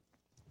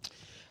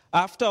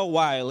After a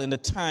while, in the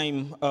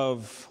time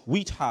of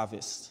wheat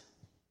harvest,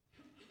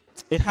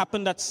 it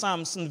happened that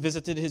Samson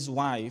visited his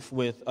wife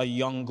with a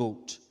young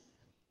goat.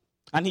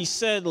 And he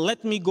said,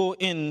 "Let me go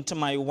in to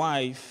my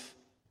wife,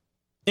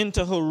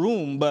 into her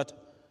room," but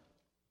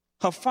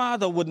her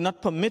father would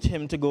not permit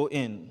him to go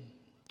in.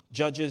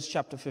 Judges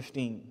chapter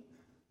 15.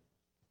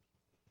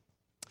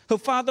 Her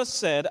father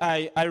said,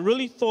 I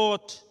really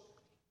thought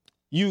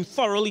you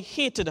thoroughly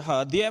hated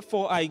her,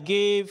 therefore I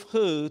gave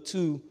her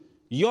to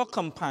your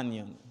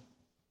companion.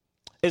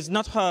 Is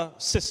not her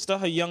sister,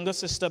 her younger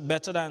sister,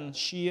 better than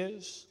she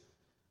is?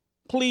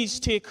 Please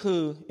take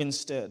her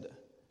instead.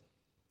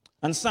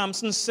 And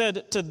Samson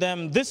said to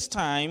them, "This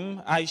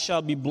time I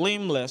shall be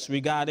blameless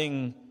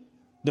regarding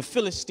the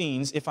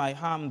Philistines if I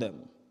harm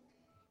them."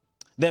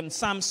 Then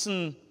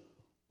Samson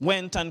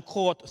went and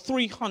caught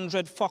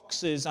 300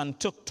 foxes and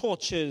took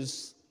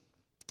torches,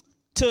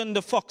 turned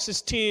the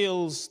foxes'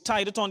 tails,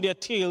 tied it on their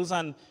tails,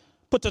 and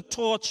put a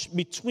torch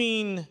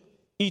between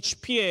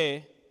each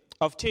pair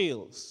of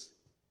tails.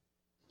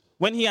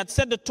 When he had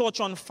set the torch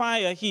on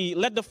fire, he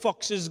let the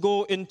foxes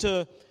go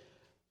into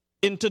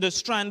the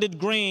stranded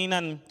grain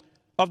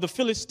of the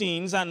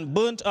Philistines and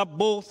burnt up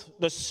both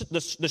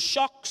the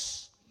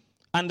shocks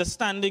and the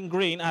standing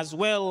grain, as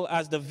well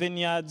as the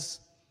vineyards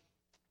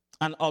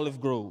and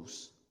olive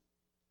groves.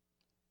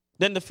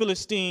 Then the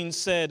Philistines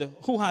said,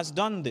 "Who has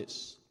done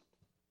this?"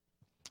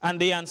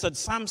 And they answered,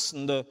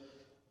 "Samson, the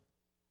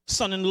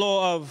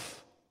son-in-law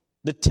of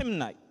the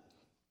Timnite,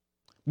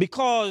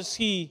 because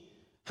he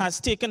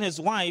has taken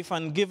his wife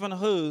and given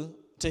her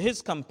to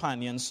his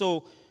companion."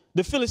 So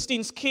the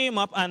Philistines came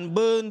up and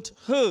burnt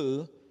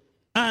her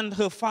and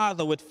her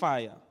father with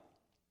fire.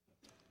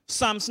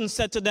 Samson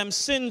said to them,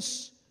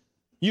 "Since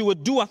you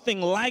would do a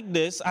thing like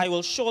this, I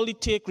will surely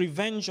take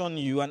revenge on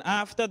you, and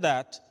after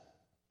that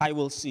I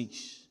will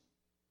cease."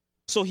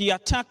 So he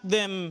attacked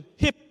them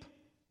hip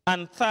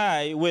and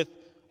thigh with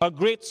a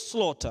great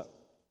slaughter.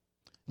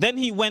 Then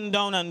he went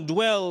down and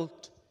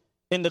dwelt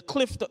in the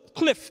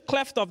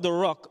cleft of the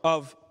rock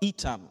of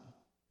Etam.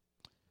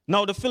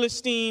 Now the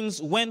Philistines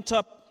went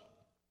up,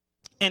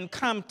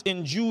 encamped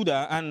in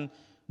Judah, and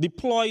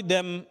deployed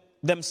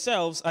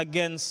themselves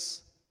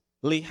against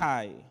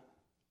Lehi.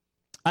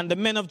 And the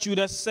men of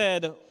Judah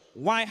said,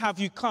 "Why have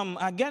you come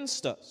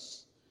against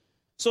us?"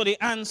 So they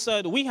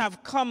answered, "We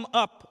have come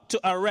up to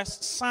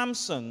arrest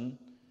Samson,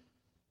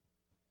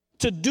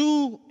 to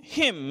do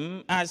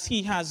him as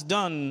he has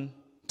done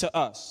to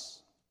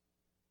us."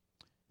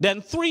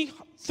 Then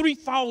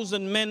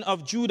 3,000 men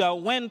of Judah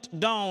went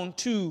down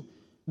to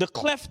the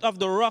cleft of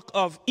the rock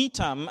of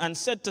Etam and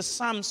said to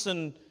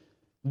Samson,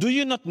 "Do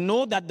you not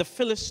know that the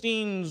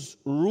Philistines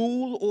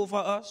rule over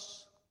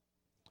us?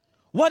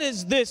 What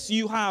is this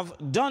you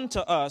have done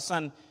to us?"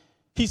 And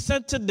he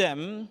said to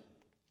them,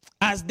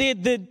 "As they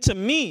did to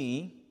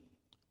me,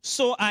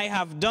 so I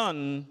have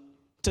done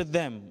to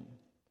them."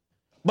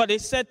 But they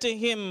said to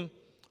him,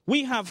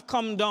 "We have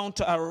come down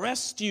to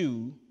arrest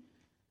you,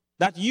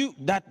 that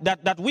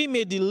we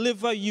may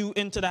deliver you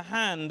into the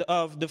hand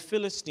of the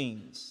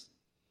Philistines."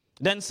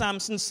 Then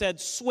Samson said,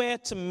 "Swear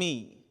to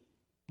me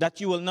that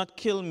you will not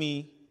kill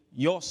me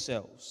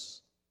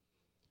yourselves."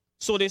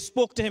 So they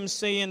spoke to him,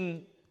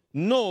 saying,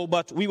 "No,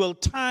 but we will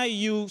tie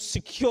you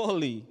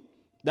securely."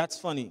 That's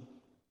funny.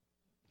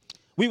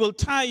 "We will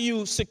tie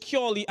you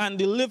securely and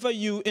deliver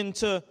you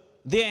into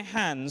their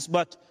hands,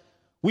 but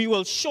we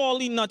will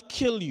surely not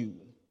kill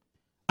you."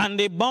 And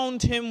they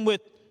bound him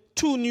with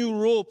 2 new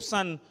ropes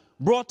and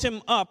brought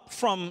him up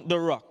from the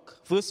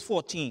rock. Verse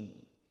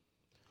 14.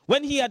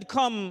 When he had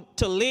come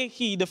to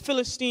Lehi, the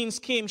Philistines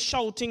came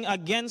shouting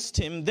against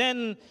him.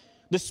 Then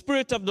the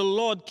Spirit of the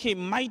Lord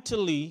came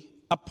mightily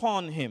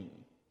upon him.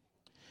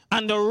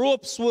 And the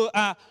ropes were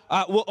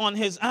on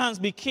his arms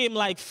became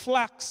like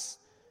flax,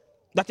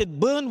 that it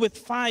burned with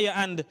fire,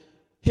 and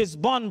his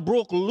bond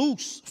broke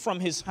loose from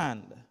his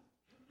hand.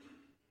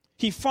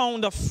 He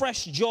found a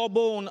fresh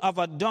jawbone of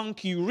a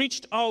donkey,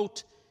 reached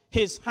out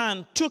his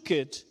hand, took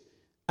it,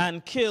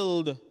 and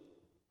killed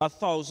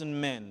 1,000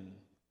 men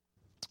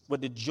with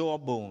the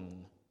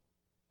jawbone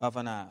of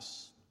an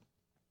ass.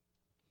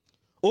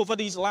 Over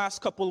these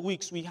last couple of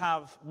weeks, we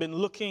have been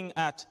looking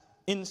at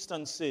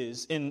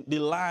instances in the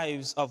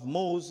lives of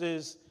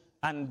Moses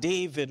and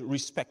David,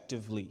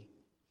 respectively,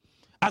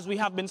 as we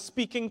have been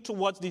speaking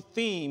towards the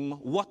theme,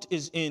 "What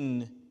is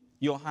in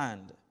your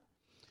hand?"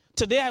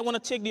 Today, I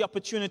want to take the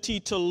opportunity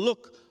to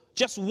look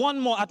just one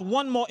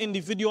more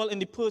individual in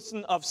the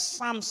person of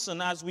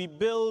Samson as we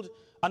build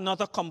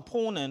another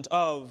component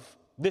of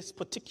this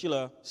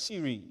particular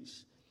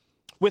series.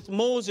 With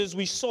Moses,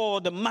 we saw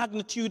the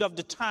magnitude of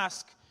the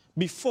task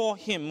before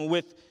him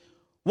with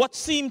what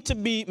seemed to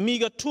be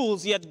meager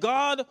tools, yet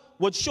God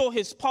would show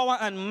his power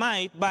and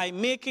might by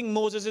making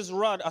Moses'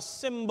 rod a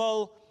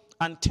symbol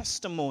and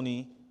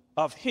testimony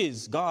of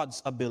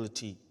God's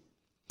ability.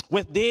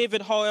 With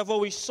David, however,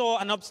 we saw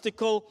an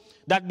obstacle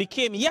that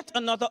became yet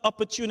another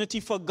opportunity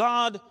for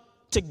God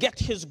to get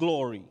his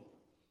glory.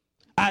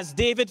 As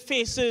David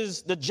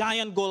faces the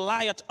giant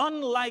Goliath,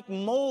 unlike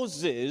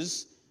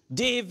Moses,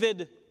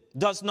 David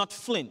does not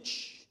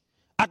flinch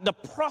at the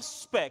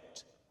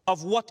prospect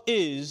of what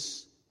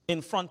is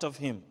in front of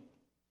him.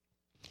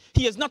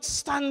 He is not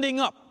standing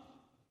up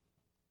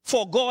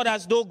for God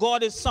as though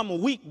God is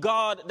some weak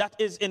God that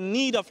is in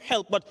need of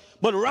help,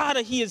 but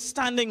rather he is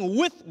standing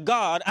with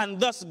God, and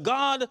thus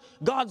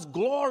God's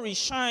glory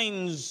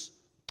shines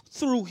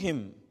through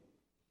him.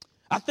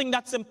 I think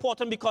that's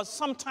important because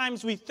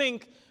sometimes we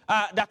think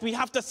that we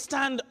have to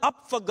stand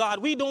up for God.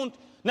 We don't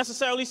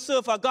necessarily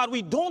serve a God.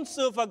 We don't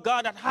serve a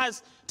God that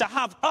has to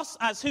have us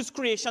as his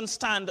creation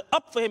stand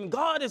up for him.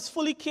 God is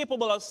fully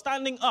capable of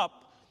standing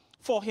up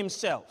for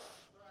himself.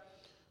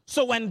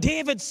 So when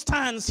David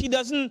stands, he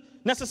doesn't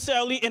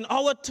necessarily in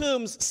our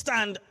terms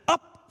stand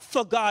up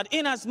for God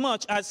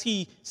inasmuch as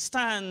he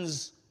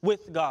stands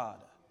with God.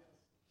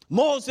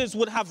 Moses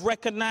would have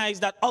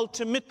recognized that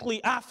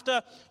ultimately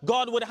after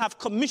God would have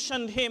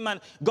commissioned him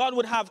and God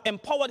would have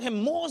empowered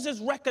him, Moses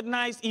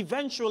recognized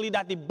eventually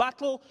that the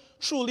battle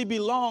truly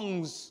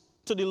belongs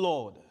to the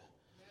Lord.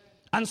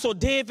 And so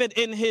David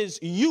in his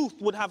youth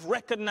would have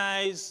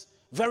recognized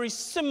very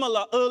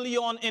similar early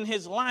on in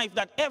his life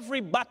that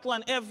every battle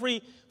and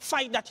every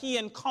fight that he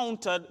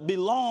encountered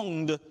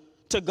belonged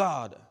to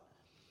God.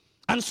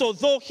 And so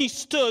though he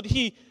stood,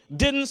 he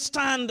didn't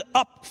stand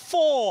up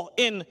for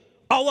in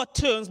our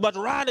terms, but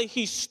rather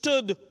he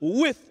stood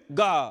with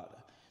God.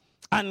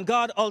 And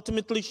God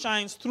ultimately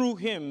shines through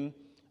him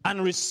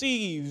and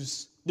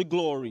receives the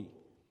glory.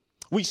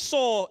 We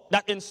saw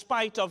that in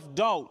spite of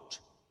doubt,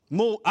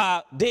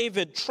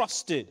 David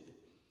trusted.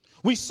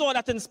 We saw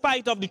that in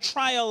spite of the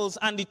trials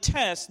and the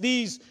tests,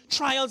 these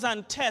trials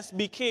and tests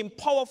became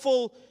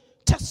powerful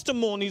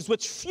testimonies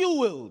which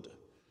fueled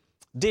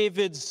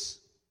David's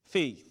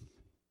faith.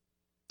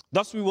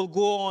 Thus we will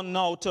go on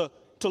now to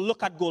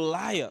look at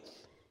Goliath.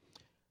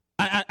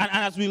 And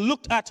as we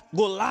looked at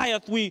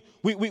Goliath,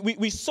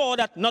 we saw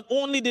that not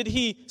only did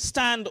he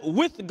stand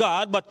with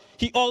God, but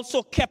he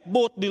also kept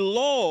both the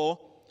law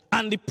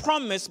and the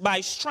promise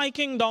by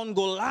striking down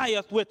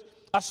Goliath with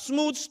a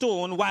smooth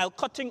stone while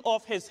cutting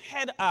off his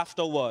head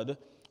afterward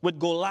with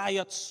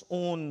Goliath's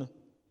own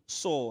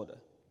sword.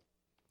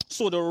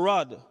 So the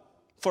rod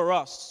for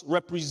us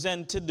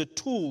represented the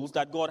tools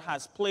that God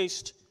has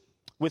placed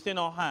within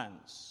our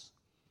hands,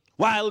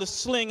 while the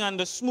sling and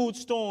the smooth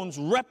stones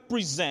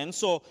represent,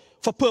 so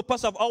for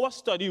purpose of our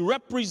study,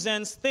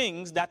 represents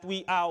things that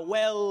we are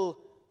well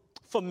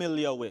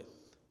familiar with.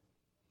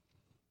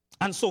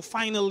 And so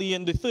finally,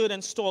 in the third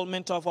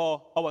installment of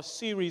our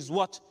series,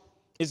 What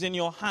is in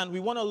Your Hand, we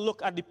want to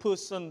look at the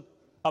person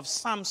of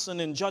Samson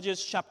in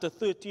Judges chapter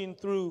 13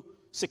 through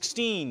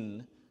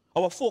 16.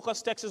 Our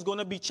focus text is going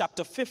to be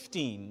chapter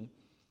 15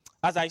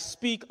 as I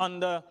speak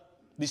under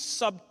the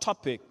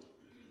subtopic,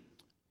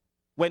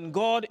 when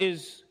God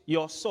is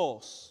your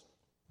source,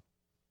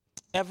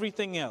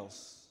 everything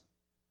else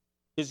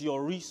is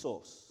your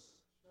resource.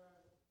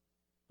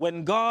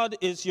 When God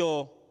is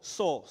your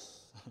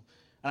source,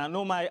 and I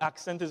know my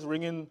accent is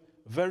ringing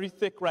very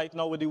thick right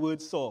now with the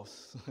word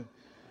source.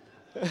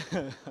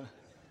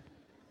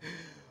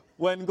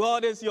 When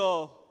God is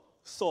your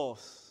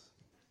source,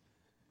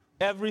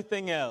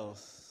 everything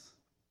else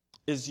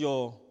is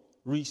your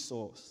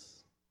resource.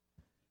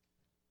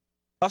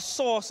 A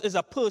source is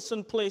a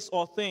person, place,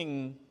 or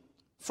thing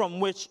from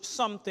which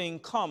something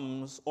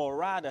comes, or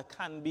rather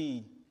can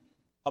be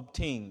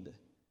obtained,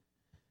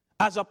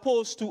 as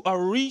opposed to a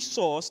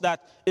resource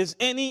that is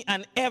any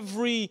and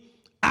every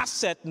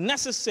asset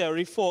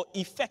necessary for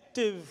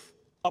effective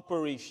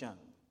operation.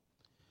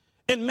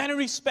 In many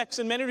respects,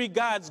 in many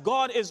regards,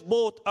 God is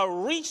both a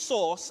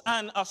resource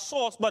and a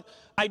source, but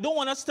I don't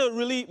want us to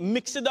really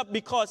mix it up,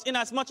 because in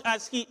as much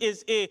as he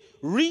is a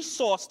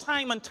resource,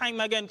 time and time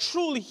again,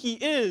 truly he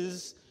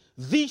is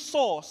the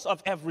source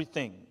of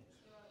everything.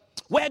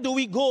 Where do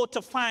we go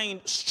to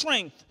find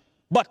strength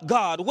but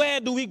God? Where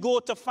do we go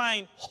to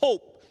find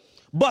hope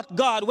but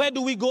God? Where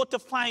do we go to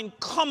find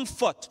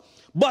comfort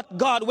but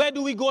God? Where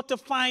do we go to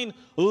find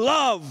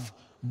love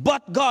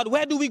but God?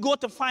 Where do we go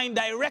to find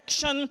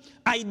direction,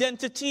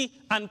 identity,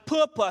 and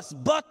purpose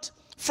but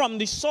from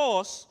the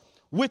source,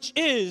 which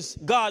is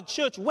God?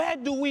 Church, where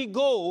do we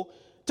go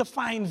to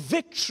find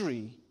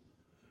victory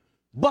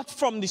but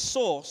from the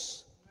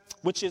source,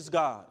 which is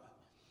God?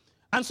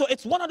 And so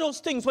it's one of those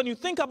things, when you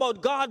think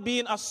about God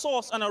being a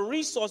source and a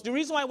resource, the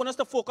reason why I want us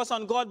to focus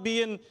on God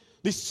being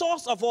the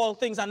source of all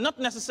things and not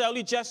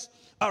necessarily just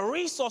a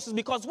resource is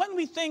because when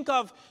we think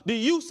of the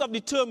use of the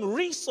term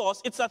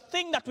resource, it's a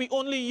thing that we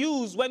only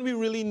use when we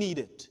really need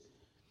it.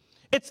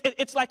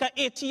 It's like an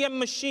ATM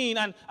machine,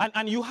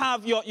 and you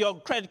have your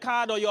credit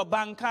card or your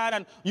bank card,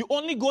 and you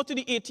only go to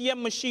the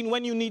ATM machine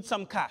when you need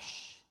some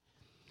cash.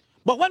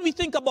 But when we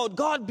think about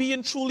God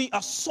being truly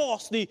a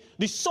source, the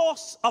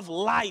source of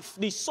life,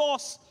 the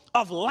source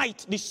of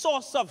light, the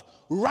source of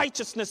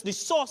righteousness, the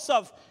source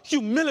of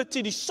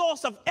humility, the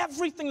source of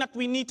everything that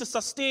we need to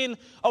sustain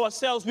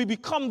ourselves, we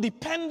become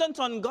dependent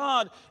on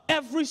God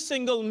every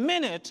single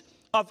minute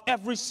of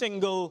every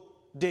single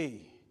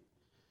day.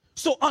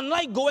 So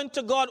unlike going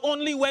to God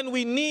only when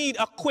we need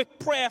a quick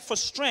prayer for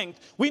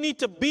strength, we need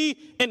to be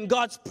in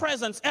God's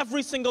presence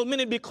every single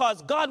minute,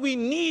 because God, we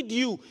need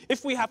you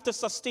if we have to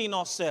sustain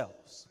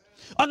ourselves.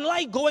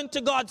 Unlike going to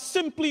God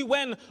simply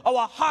when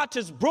our heart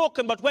is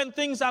broken, but when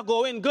things are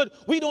going good,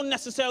 we don't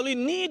necessarily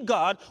need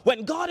God.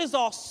 When God is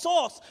our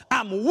source,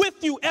 I'm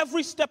with you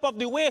every step of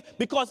the way,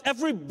 because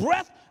every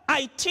breath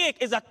I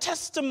take is a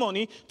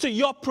testimony to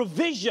your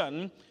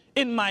provision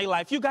in my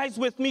life. You guys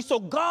with me? So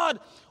God,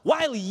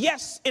 while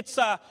yes, it's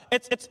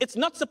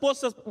not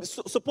supposed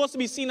to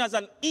be seen as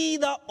an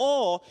either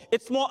or,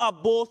 it's more a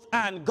both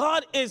and.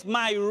 God is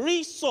my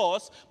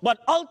resource, but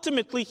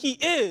ultimately he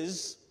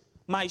is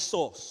my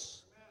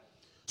source.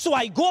 So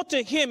I go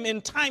to him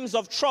in times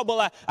of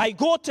trouble. I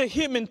go to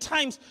him in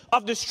times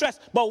of distress.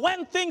 But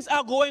when things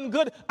are going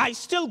good, I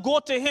still go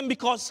to him,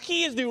 because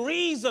he is the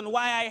reason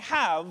why I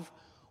have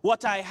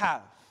what I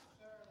have.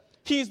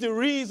 He's the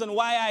reason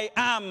why I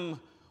am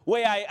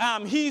where I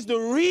am. He's the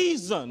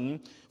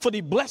reason for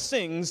the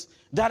blessings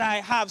that I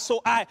have.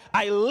 So I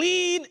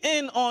lean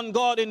in on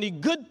God in the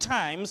good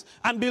times,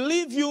 and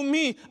believe you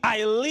me,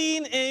 I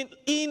lean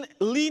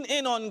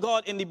in on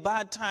God in the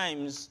bad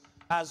times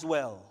as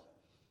well.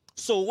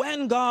 So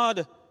when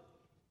God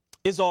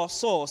is our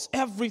source,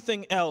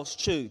 everything else,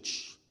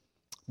 church,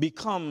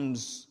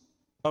 becomes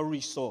a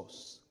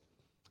resource.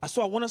 And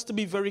so I want us to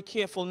be very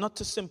careful not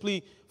to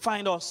simply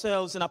find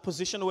ourselves in a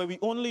position where we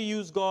only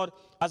use God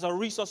as a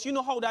resource. You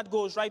know how that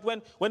goes, right?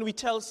 When we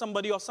tell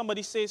somebody, or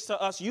somebody says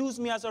to us, use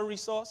me as a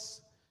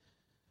resource.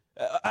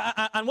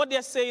 And what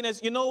they're saying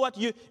is, you know what,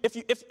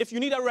 if you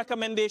need a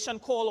recommendation,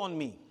 call on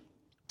me.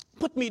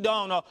 Put me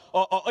down,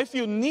 or if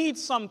you need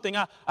something,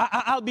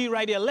 I'll be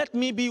right there. Let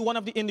me be one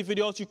of the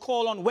individuals you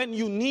call on when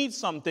you need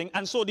something.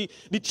 And so the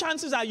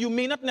chances are you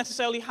may not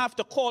necessarily have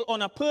to call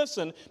on a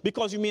person,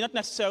 because you may not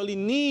necessarily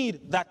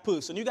need that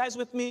person. You guys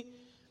with me?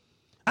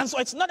 And so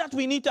it's not that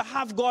we need to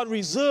have God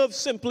reserved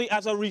simply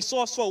as a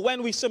resource for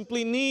when we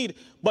simply need,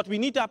 but we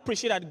need to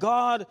appreciate that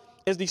God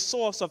is the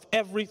source of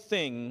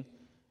everything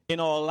in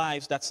our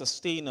lives that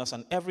sustain us,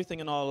 and everything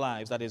in our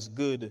lives that is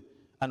good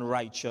and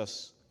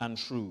righteous and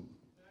true.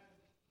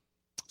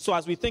 So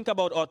as we think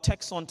about our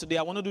text on today,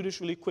 I want to do this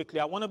really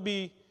quickly. I don't want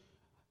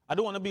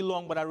to be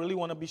long, but I really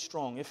want to be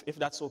strong, if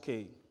that's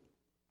okay.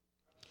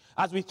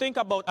 As we think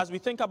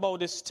about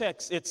this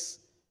text, it's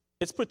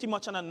pretty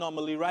much an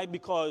anomaly, right?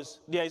 Because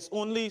there is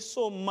only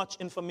so much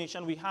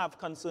information we have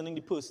concerning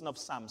the person of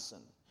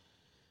Samson.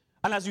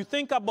 And as you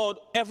think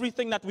about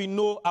everything that we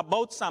know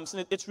about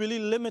Samson, it's really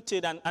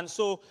limited. And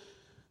so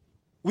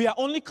we are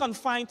only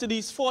confined to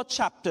these 4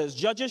 chapters,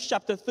 Judges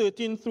chapter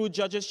 13 through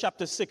Judges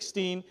chapter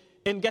 16,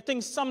 in getting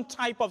some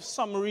type of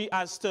summary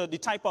as to the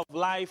type of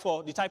life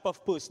or the type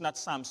of person that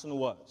Samson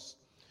was.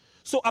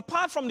 So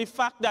apart from the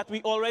fact that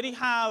we already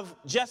have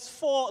just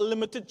 4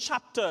 limited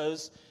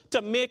chapters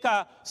to make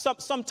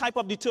some type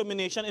of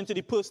determination into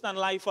the person and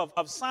life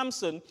of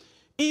Samson,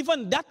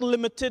 even that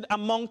limited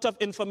amount of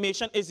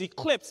information is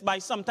eclipsed by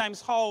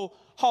sometimes how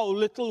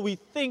little we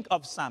think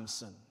of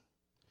Samson.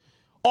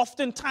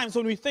 Oftentimes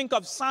when we think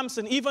of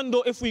Samson, even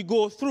though if we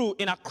go through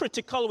in a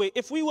critical way,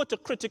 if we were to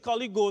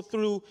critically go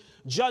through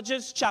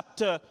Judges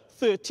chapter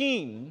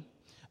 13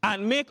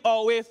 and make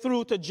our way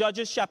through to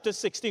Judges chapter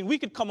 16, we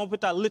could come up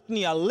with a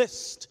litany, a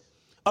list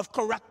of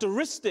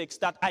characteristics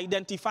that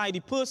identify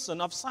the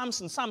person of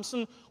Samson.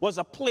 Samson was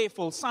a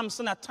playful.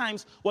 Samson at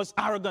times was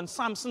arrogant.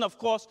 Samson, of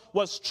course,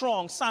 was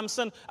strong.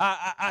 Samson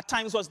at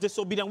times was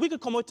disobedient. We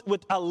could come up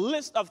with a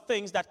list of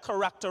things that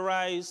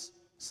characterize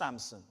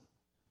Samson.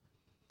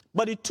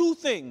 But the 2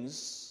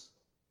 things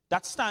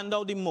that stand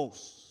out the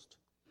most,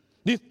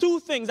 the 2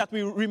 things that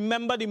we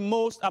remember the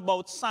most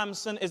about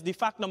Samson is the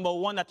fact, number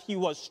 1, that he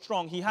was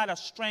strong. He had a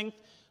strength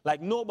like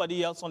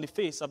nobody else on the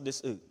face of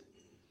this earth.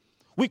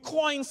 We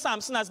coin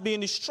Samson as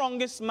being the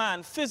strongest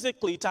man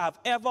physically to have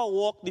ever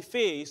walked the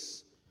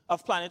face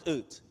of planet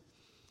Earth.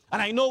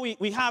 And I know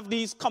we have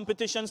these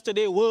competitions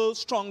today, world's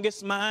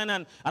strongest man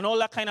and all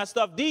that kind of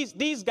stuff.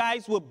 These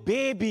guys were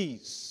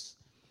babies.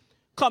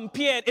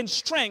 Compared in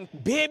strength,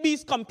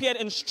 babies compared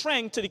in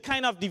strength to the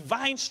kind of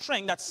divine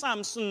strength that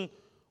Samson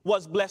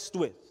was blessed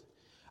with.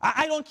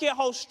 I don't care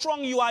how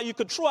strong you are. You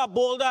could throw a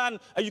boulder and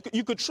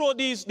you could throw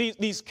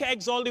these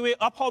kegs all the way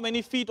up how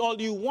many feet all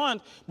you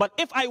want. But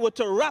if I were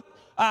to wrap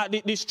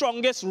the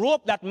strongest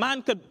rope that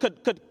man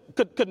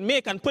could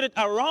make and put it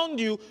around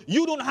you,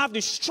 you don't have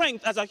the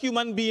strength as a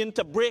human being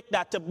to break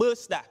that, to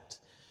burst that.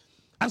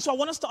 And so I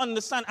want us to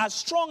understand, as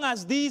strong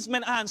as these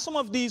men are, and some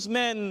of these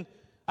men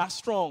are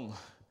strong,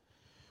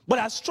 but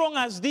as strong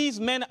as these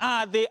men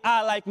are, they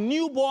are like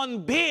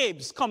newborn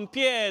babes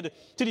compared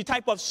to the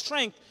type of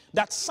strength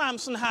that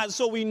Samson has.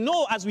 So we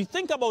know as we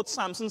think about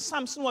Samson,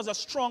 Samson was a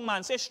strong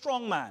man. Say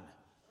strong man.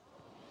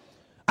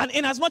 And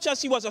in as much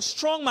as he was a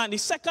strong man, the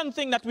second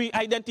thing that we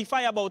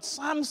identify about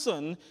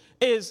Samson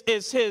is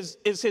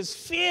his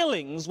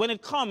feelings when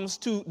it comes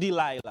to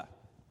Delilah.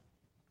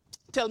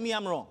 Tell me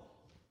I'm wrong.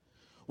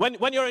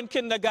 When you're in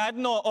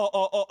kindergarten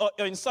or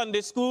in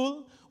Sunday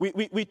school,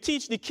 we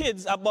teach the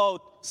kids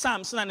about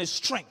Samson and his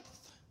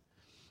strength.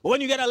 When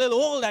you get a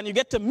little older and you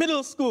get to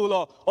middle school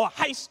or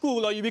high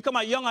school or you become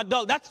a young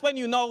adult, that's when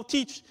you now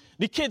teach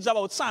the kids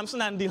about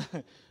Samson and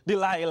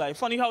Delilah.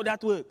 Funny how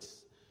that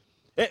works.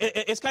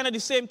 It's kind of the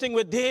same thing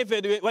with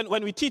David.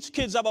 When we teach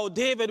kids about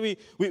David,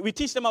 we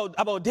teach them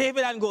about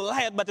David and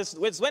Goliath, but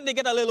it's when they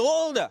get a little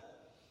older,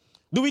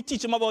 do we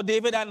teach them about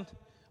David and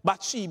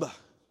Bathsheba?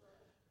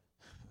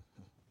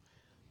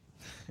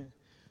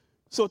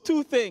 So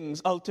two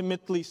things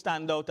ultimately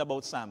stand out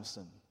about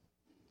Samson: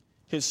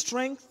 his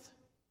strength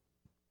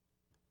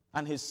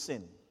and his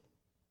sin.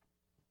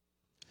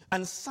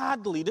 And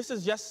sadly, this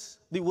is just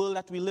the world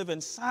that we live in.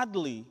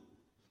 Sadly,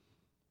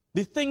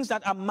 the things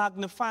that are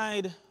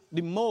magnified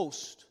the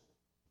most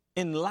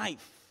in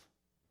life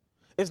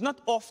is not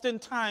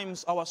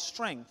oftentimes our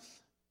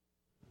strength,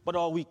 but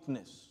our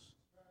weakness.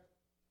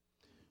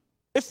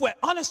 If we're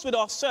honest with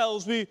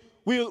ourselves,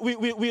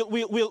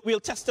 we'll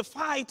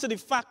testify to the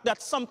fact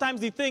that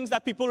sometimes the things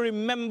that people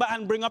remember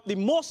and bring up the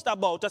most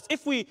about us,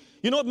 if we,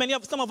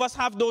 some of us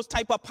have those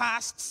type of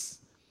pasts.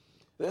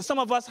 Some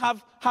of us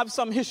have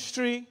some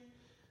history.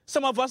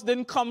 Some of us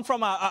didn't come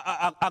from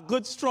a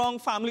good, strong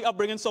family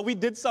upbringing, so we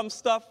did some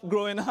stuff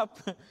growing up.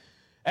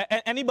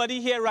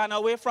 Anybody here ran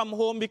away from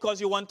home because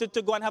you wanted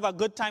to go and have a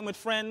good time with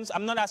friends?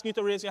 I'm not asking you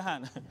to raise your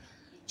hand.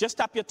 Just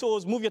tap your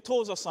toes, move your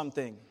toes or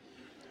something.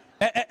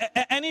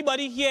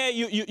 Anybody here,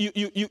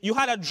 you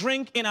had a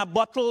drink in a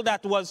bottle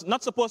that was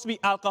not supposed to be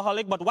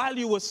alcoholic, but while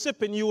you were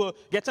sipping, you were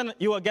getting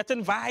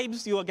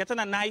vibes, you were getting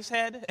a nice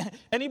head?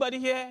 Anybody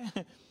here?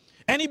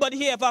 Anybody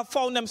here ever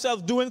found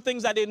themselves doing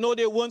things that they know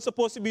they weren't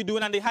supposed to be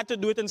doing and they had to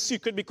do it in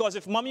secret because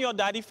if mommy or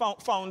daddy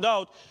found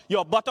out,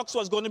 your buttocks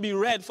was going to be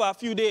red for a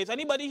few days?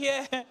 Anybody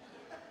here?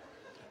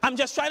 I'm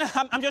just trying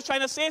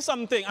to say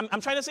something. I'm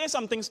trying to say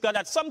something, Scott,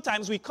 that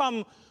sometimes we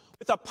come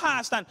with a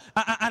past and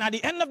at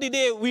the end of the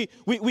day,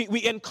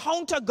 we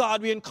encounter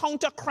God, we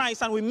encounter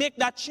Christ, and we make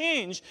that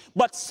change.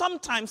 But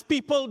sometimes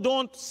people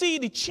don't see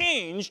the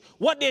change.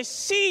 What they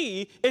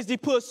see is the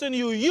person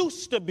you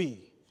used to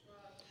be.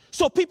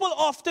 So people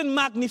often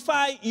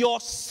magnify your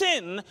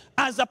sin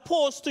as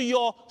opposed to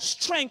your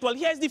strength. Well,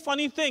 here's the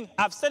funny thing.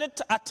 I've said it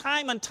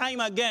time and time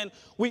again.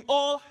 We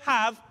all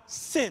have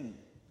sin.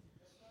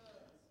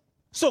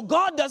 So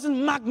God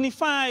doesn't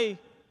magnify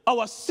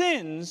our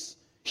sins.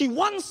 He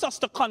wants us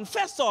to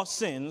confess our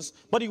sins,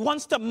 but he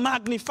wants to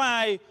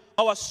magnify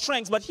our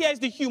strengths. But here's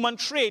the human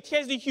trait.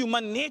 Here's the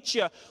human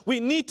nature.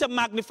 We need to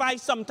magnify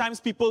sometimes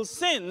people's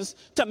sins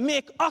to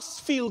make us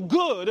feel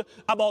good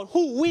about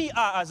who we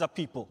are as a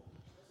people.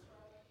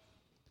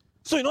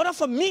 So in order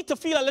for me to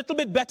feel a little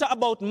bit better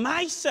about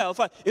myself,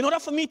 in order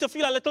for me to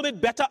feel a little bit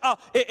better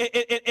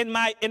in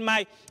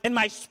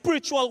my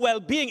spiritual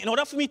well-being, in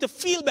order for me to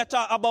feel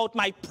better about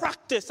my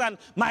practice and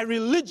my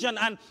religion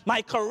and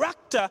my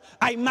character,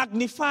 I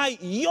magnify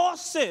your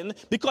sin,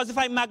 because if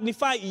I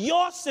magnify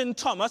your sin,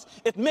 Thomas,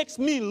 it makes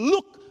me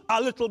look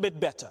a little bit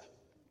better.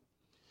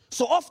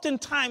 So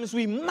oftentimes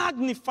we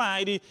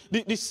magnify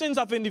the sins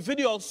of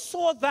individuals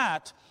so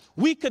that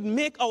we could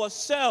make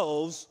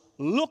ourselves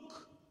look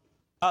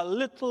a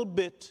little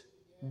bit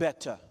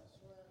better.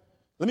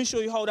 Let me show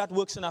you how that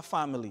works in a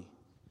family.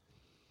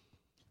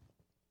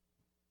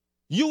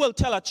 You will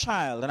tell a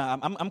child, and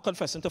I'm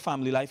confessing to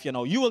family life,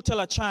 you will tell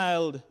a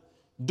child,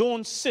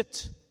 don't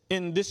sit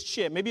in this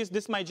chair. Maybe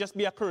this might just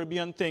be a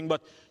Caribbean thing,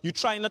 but you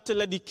try not to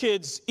let the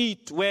kids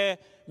eat where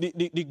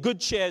the good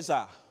chairs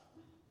are.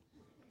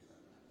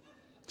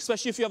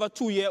 Especially if you have a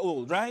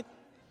 2-year-old, right?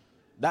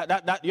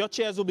 That your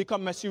chairs will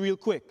become messy real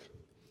quick.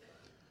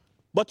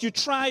 But you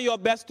try your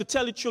best to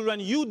tell the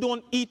children, you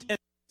don't eat in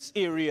this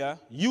area,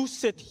 you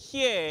sit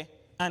here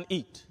and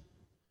eat.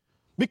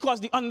 Because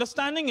the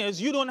understanding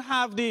is you don't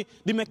have the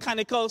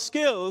mechanical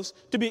skills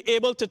to be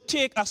able to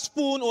take a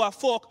spoon or a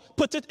fork,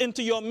 put it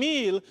into your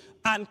meal,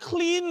 and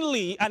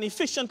cleanly and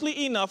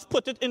efficiently enough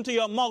put it into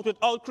your mouth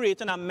without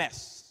creating a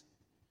mess.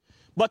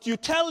 But you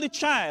tell the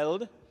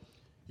child,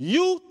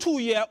 you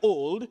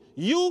 2-year-old,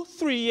 you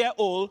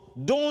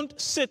 3-year-old,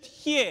 don't sit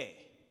here.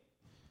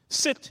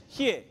 Sit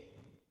here.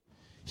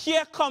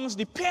 Here comes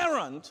the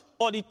parent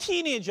or the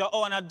teenager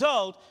or an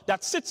adult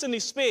that sits in the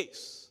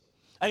space.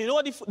 And you know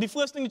what the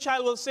first thing the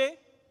child will say?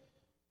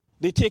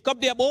 They take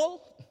up their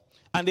bowl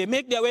and they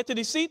make their way to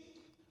the seat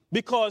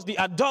because the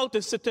adult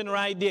is sitting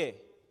right there.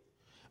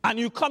 And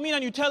you come in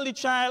and you tell the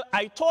child,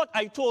 I thought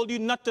I told you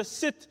not to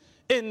sit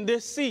in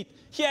this seat.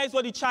 Here is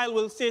what the child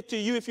will say to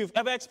you if you've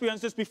ever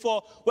experienced this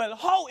before. Well,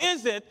 how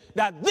is it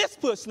that this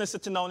person is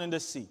sitting down in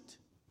this seat?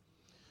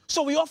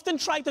 So we often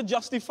try to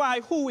justify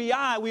who we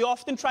are. We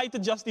often try to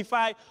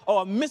justify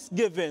our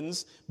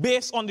misgivings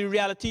based on the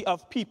reality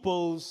of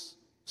people's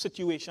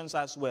situations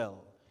as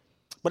well.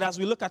 But as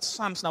we look at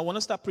Samson, I want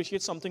us to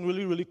appreciate something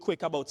really, really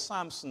quick about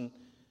Samson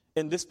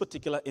in this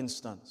particular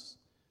instance.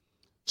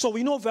 So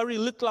we know very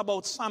little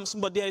about Samson,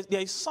 but there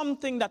is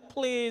something that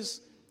plays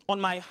on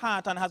my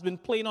heart and has been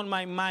playing on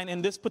my mind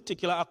in this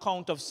particular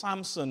account of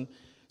Samson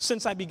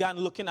since I began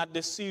looking at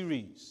this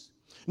series.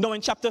 Now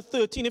in chapter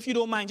 13, if you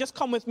don't mind, just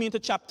come with me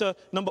into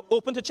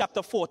open to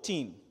chapter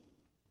 14.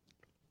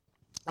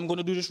 I'm going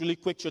to do this really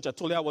quick, church. I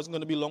told you I wasn't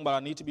going to be long, but I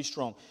need to be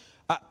strong.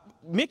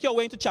 Make your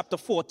way into chapter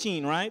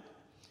 14, right?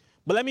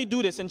 But let me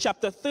do this. In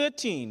chapter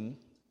 13,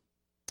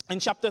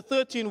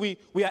 we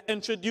are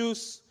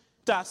introduced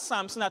to a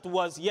Samson that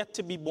was yet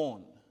to be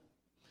born.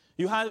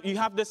 You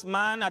have this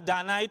man, a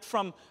Danite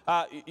from,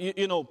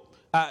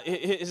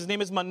 his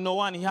name is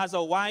Manoah, and he has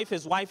a wife.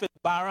 His wife is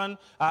barren.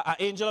 An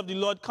angel of the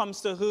Lord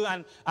comes to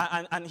her,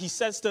 and he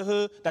says to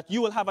her that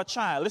you will have a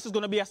child. This is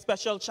going to be a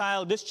special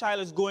child. This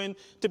child is going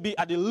to be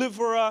a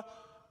deliverer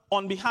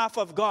on behalf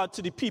of God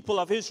to the people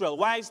of Israel.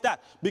 Why is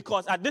that?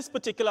 Because at this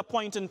particular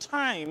point in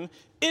time,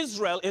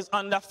 Israel is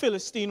under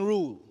Philistine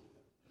rule.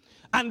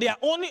 And they are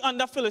only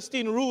under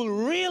Philistine rule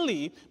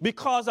really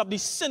because of the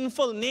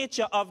sinful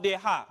nature of their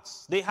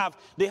hearts. They have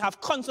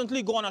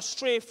constantly gone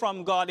astray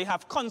from God. They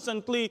have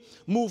constantly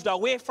moved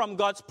away from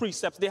God's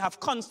precepts. They have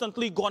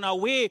constantly gone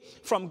away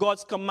from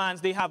God's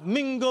commands. They have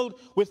mingled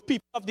with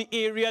people of the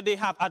area. They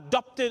have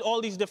adopted all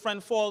these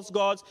different false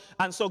gods.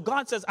 And so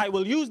God says, I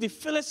will use the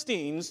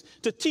Philistines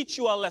to teach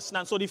you a lesson.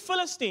 And so the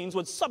Philistines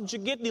would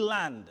subjugate the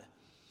land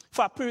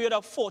for a period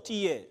of 40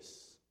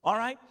 years. All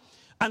right?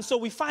 And so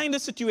we find a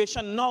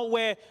situation now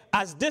where,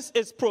 as this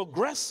is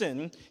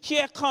progressing,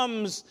 here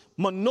comes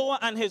Manoah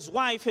and his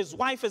wife. His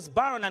wife is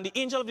barren, and the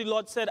angel of the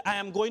Lord said, I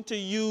am going to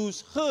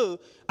use her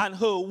and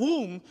her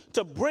womb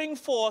to bring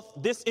forth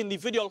this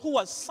individual, who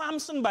was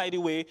Samson, by the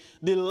way,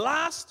 the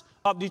last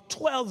of the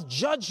 12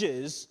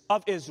 judges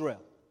of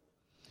Israel.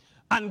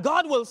 And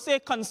God will say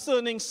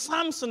concerning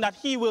Samson that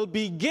he will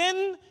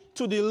begin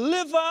to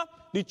deliver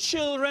the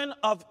children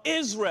of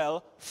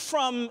Israel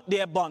from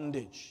their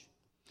bondage.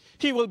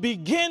 He will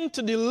begin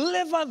to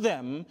deliver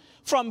them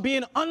from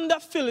being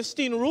under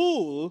Philistine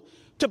rule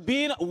to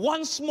being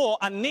once more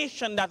a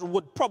nation that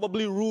would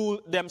probably rule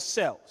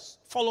themselves.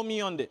 Follow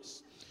me on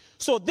this.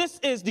 So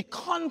this is the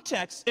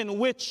context in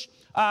which,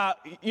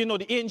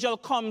 the angel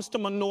comes to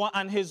Manoah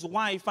and his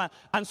wife.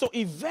 And so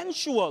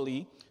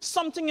eventually,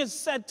 something is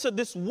said to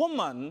this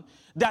woman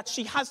that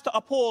she has to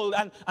uphold.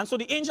 And so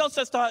the angel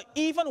says to her,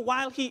 even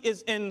while he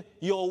is in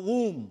your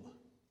womb,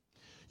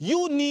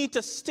 you need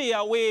to stay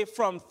away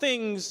from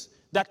things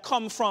that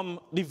come from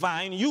the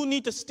vine. You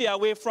need to stay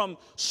away from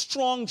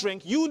strong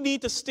drink. You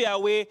need to stay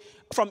away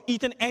from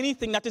eating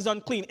anything that is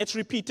unclean. It's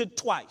repeated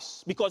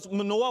twice because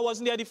Manoah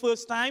wasn't there the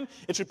first time.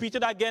 It's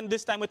repeated again,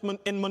 this time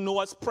in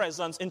Manoah's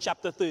presence in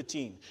chapter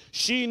 13.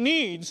 She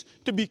needs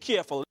to be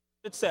careful.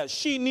 It says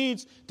she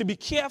needs to be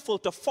careful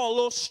to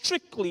follow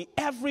strictly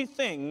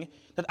everything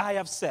that I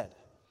have said.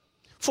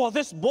 For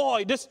this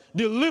boy, this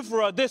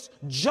deliverer, this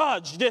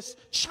judge, this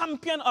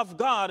champion of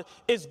God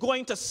is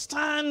going to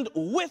stand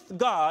with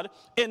God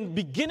in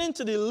beginning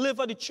to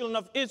deliver the children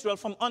of Israel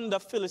from under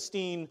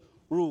Philistine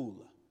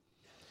rule.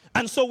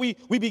 And so we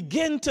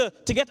begin to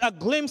get a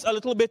glimpse a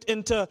little bit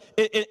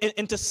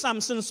into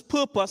Samson's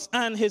purpose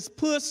and his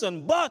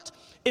person. But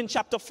in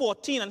chapter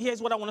 14, and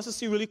here's what I want us to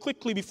see really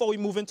quickly before we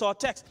move into our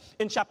text.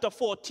 In chapter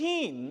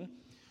 14,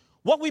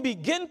 what we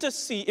begin to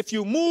see, if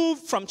you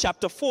move from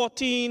chapter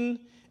 14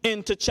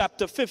 into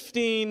chapter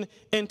 15,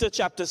 into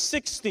chapter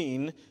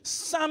 16,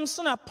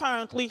 Samson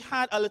apparently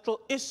had a little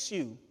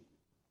issue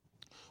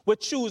with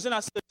choosing a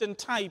certain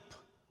type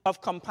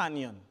of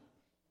companion.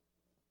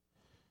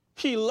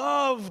 He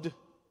loved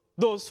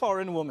those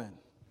foreign women.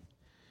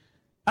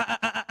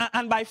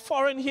 And by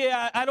foreign here,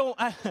 I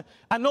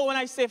know when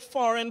I say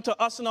foreign to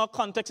us in our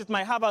context, it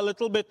might have a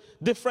little bit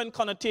different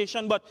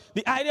connotation, but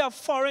the idea of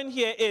foreign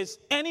here is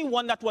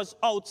anyone that was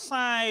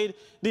outside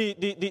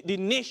the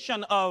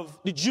nation of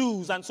the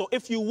Jews. And so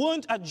if you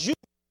weren't a Jew,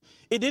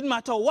 it didn't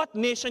matter what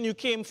nation you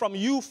came from,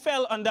 you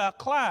fell under a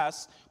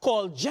class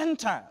called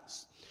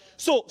Gentiles.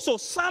 So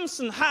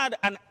Samson had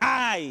an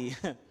eye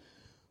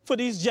for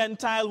these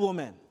Gentile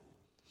women.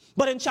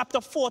 But in chapter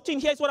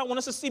 14, here's what I want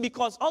us to see,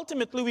 because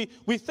ultimately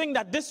we think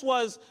that this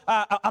was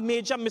a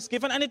major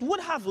misgiving, and it would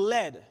have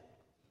led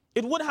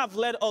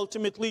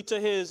ultimately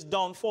to his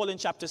downfall in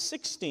chapter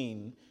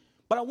 16.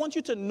 But I want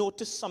you to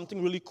notice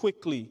something really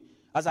quickly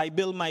as I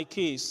build my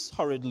case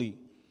hurriedly.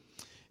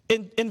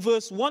 In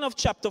verse 1 of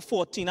chapter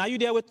 14, are you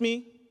there with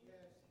me?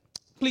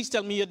 Please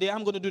tell me you're there.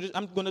 I'm going to do this.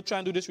 I'm going to try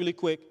and do this really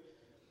quick.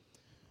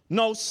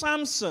 Now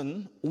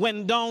Samson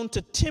went down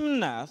to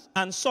Timnath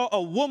and saw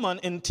a woman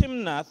in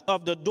Timnath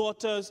of the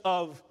daughters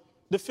of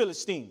the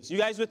Philistines. You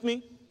guys with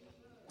me?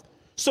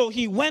 So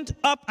he went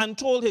up and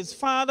told his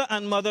father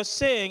and mother,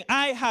 saying,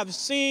 I have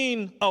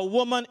seen a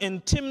woman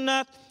in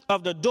Timnath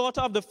of the daughter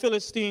of the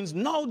Philistines.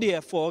 Now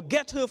therefore,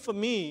 get her for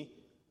me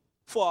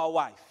for a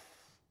wife.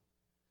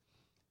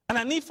 And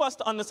I need for us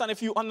to understand,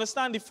 if you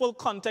understand the full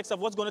context of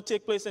what's going to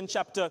take place in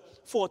chapter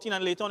 14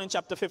 and later on in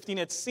chapter 15,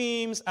 it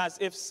seems as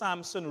if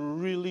Samson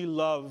really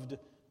loved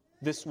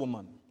this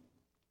woman.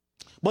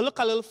 But look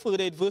a little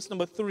further at verse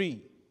number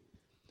 3.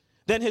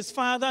 Then his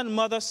father and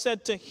mother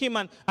said to him,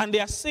 and they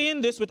are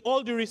saying this with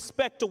all due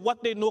respect to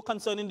what they know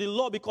concerning the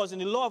law, because in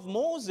the law of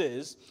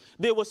Moses,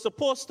 they were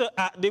supposed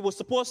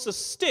to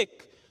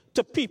stick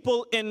to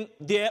people in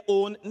their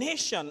own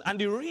nation. And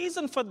the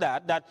reason for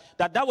that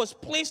was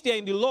placed there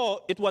in the law,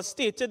 it was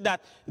stated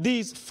that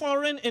these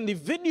foreign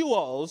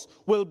individuals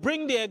will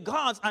bring their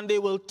gods and they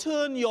will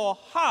turn your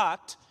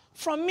heart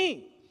from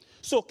me.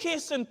 So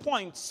case in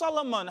point,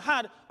 Solomon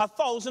had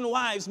 1,000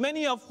 wives,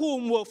 many of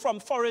whom were from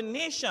foreign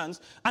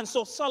nations. And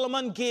so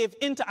Solomon gave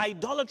into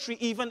idolatry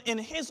even in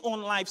his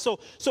own life. So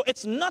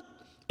it's not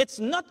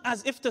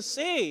as if to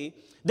say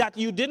that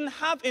you didn't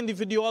have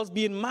individuals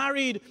being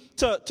married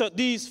to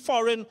these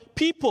foreign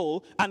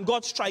people and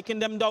God striking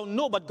them down.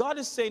 No, but God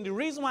is saying the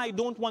reason why I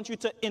don't want you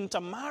to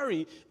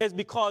intermarry is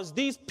because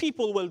these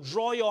people will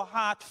draw your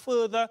heart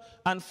further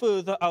and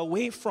further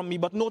away from me.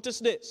 But notice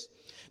this.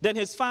 Then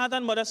his father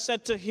and mother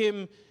said to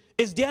him,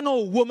 is there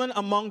no woman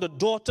among the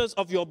daughters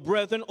of your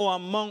brethren or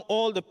among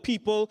all the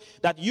people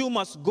that you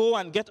must go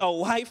and get a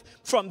wife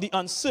from the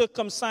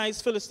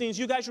uncircumcised Philistines?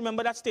 You guys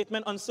remember that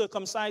statement,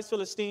 uncircumcised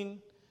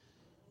Philistine?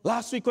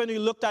 Last week when we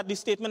looked at the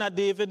statement that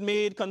David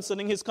made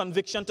concerning his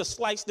conviction to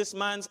slice this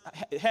man's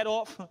head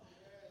off.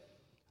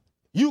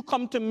 You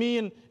come to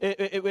me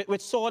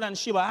with sword and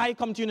shield. I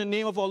come to you in the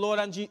name of our Lord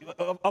and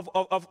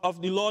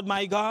of the Lord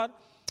my God.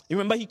 You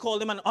remember he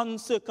called him an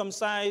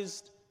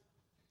uncircumcised,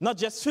 not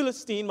just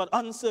Philistine, but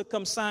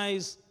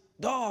uncircumcised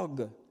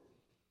dog.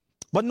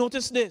 But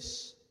notice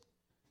this.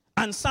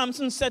 And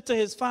Samson said to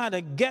his father,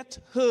 get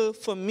her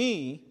for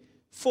me,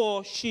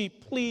 for she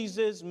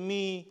pleases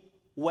me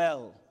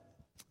well.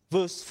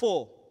 Verse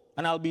 4,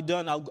 and I'll be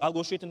done. I'll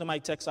go straight into my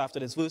text after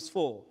this. Verse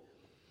 4.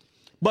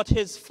 But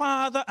his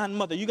father and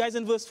mother, you guys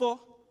in verse 4?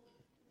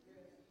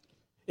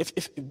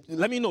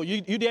 Let me know,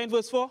 you there in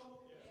verse 4?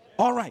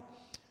 All right.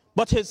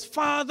 But his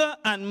father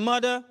and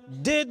mother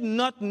did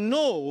not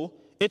know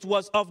it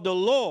was of the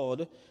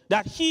Lord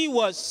that he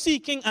was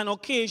seeking an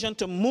occasion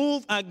to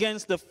move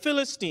against the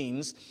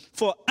Philistines,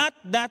 for at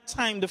that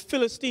time the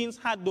Philistines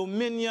had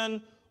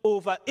dominion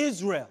over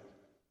Israel.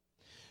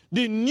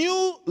 The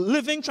New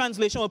Living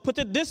Translation will put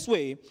it this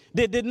way: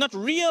 they did not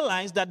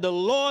realize that the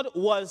Lord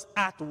was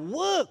at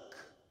work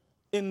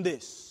in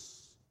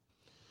this.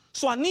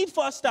 So I need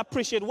for us to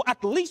appreciate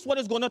at least what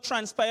is going to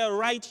transpire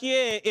right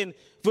here in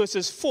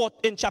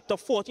in chapter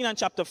 14 and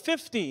chapter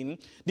 15.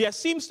 There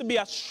seems to be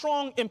a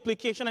strong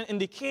implication and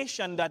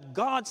indication that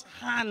God's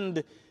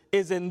hand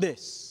is in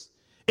this.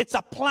 It's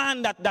a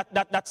plan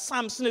that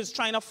Samson is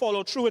trying to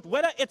follow through with.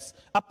 Whether it's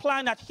a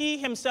plan that he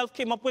himself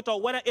came up with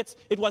or whether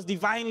it was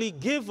divinely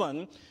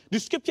given, the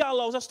scripture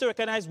allows us to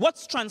recognize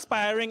what's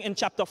transpiring in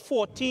chapter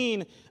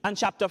 14 and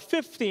chapter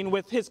 15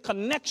 with his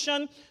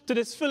connection to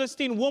this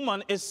Philistine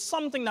woman is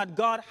something that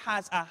God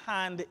has a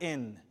hand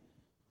in.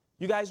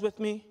 You guys with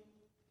me?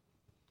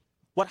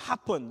 What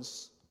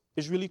happens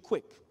is really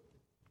quick.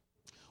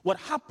 What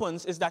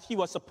happens is that he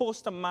was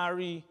supposed to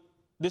marry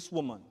this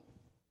woman.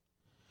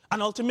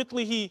 And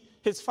ultimately,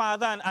 his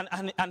father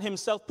and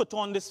himself put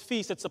on this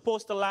feast. It's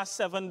supposed to last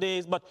 7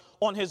 days. But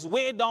on his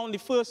way down, the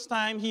first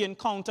time he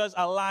encounters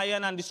a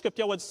lion, and the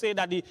scripture would say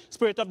that the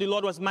Spirit of the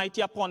Lord was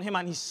mighty upon him,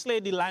 and he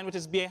slayed the lion with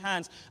his bare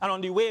hands. And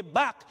on the way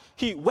back,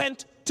 he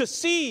went to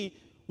see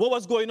what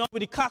was going on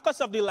with the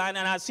carcass of the lion.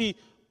 And as he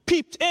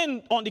peeped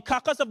in on the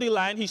carcass of the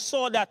lion, he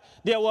saw that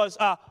there was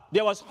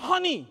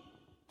honey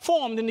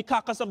formed in the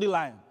carcass of the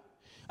lion.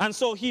 And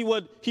so he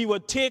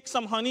would take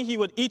some honey, he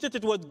would eat it,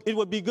 it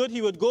would be good,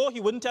 he would go, he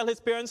wouldn't tell his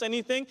parents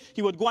anything,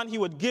 he would go and he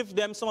would give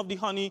them some of the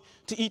honey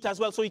to eat as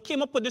well. So he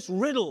came up with this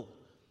riddle.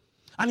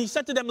 And he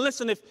said to them,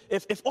 listen,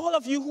 if all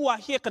of you who are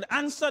here could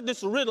answer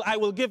this riddle, I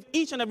will give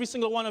each and every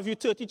single one of you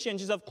 30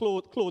 changes of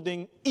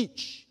clothing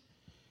each.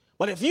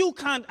 But if you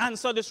can't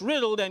answer this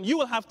riddle, then you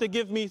will have to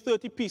give me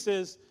 30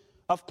 pieces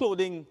of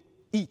clothing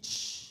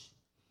each.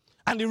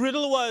 And the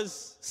riddle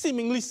was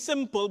seemingly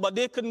simple, but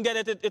they couldn't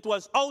get it. It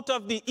was out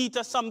of the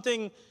eater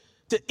something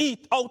to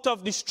eat, out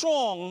of the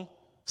strong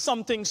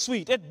something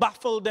sweet. It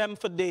baffled them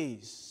for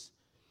days.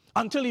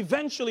 Until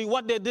eventually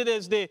what they did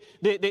is they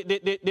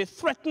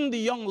threatened the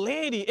young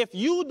lady, if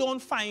you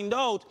don't find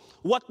out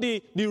what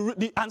the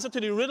answer to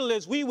the riddle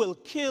is, we will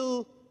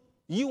kill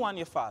you and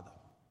your father.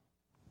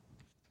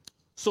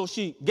 So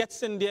she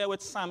gets in there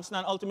with Samson,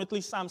 and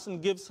ultimately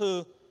Samson gives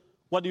her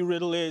what the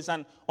riddle is.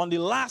 And on the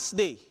last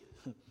day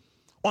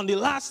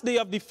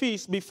of the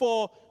feast,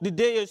 before the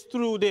day is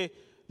through,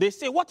 they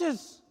say, what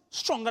is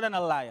stronger than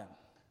a lion?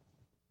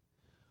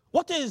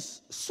 What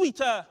is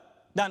sweeter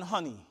than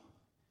honey?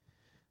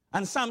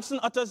 And Samson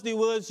utters the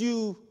words,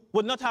 you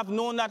would not have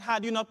known that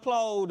had you not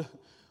plowed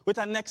with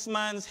a next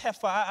man's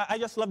heifer. I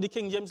just love the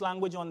King James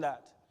language on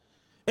that.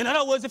 In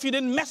other words, if you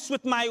didn't mess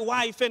with my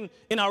wife in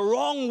a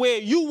wrong way,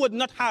 you would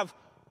not have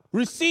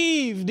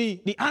received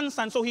the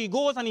answer. And so he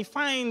goes and he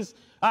finds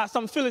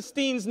some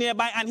Philistines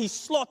nearby, and he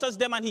slaughters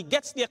them, and he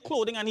gets their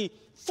clothing and he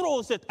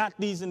throws it at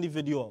these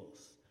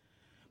individuals.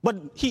 But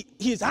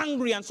he's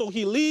angry, and so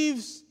he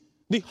leaves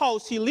the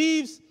house, he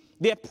leaves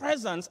their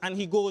presence, and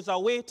he goes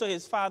away to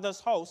his father's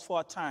house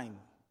for a time.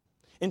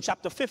 In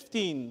chapter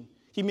 15,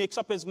 he makes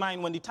up his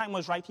mind when the time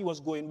was right, he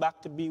was going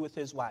back to be with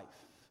his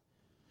wife.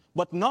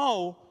 But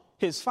now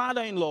his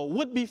father-in-law,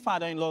 would-be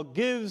father-in-law,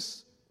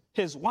 gives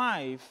his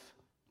wife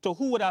to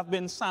who would have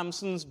been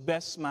Samson's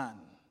best man.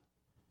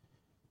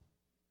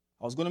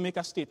 I was going to make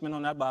a statement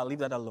on that, but I'll leave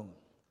that alone.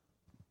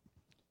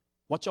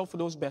 Watch out for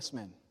those best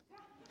men.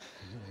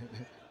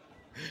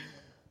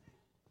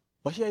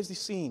 But here's the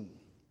scene.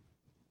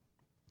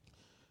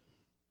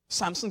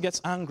 Samson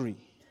gets angry.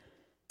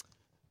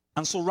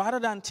 And so rather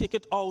than take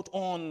it out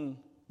on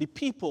the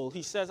people,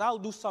 he says, I'll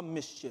do some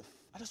mischief.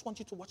 I just want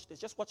you to watch this.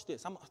 Just watch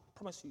this. I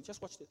promise you,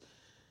 just watch this.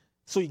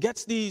 So he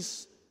gets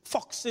these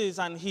foxes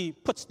and he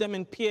puts them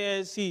in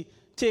pairs. He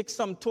takes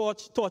some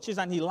torches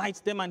and he lights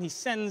them and he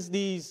sends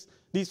these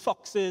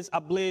foxes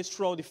ablaze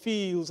throughout the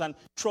fields and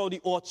throughout the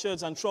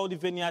orchards and throughout the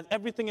vineyards.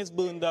 Everything is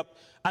burned up.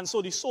 And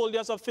so the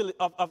soldiers of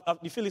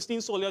the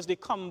Philistine soldiers, they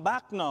come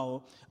back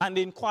now and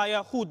they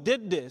inquire who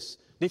did this.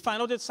 They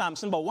find out it's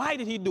Samson, but why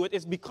did he do it?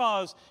 It's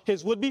because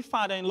his would-be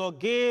father-in-law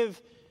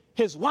gave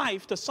his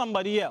wife to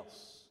somebody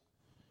else.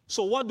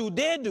 So what do?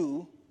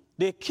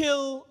 They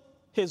kill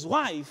his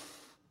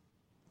wife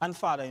and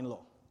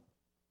father-in-law.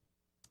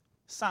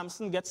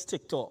 Samson gets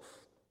ticked off.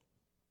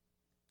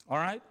 All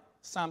right?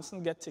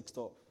 Samson gets ticked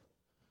off.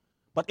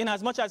 But in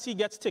as much as he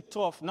gets ticked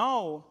off,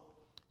 now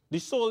the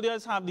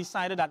soldiers have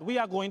decided that we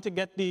are going to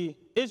get the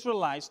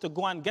Israelites to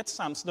go and get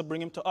Samson to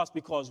bring him to us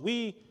because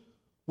we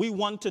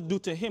want to do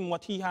to him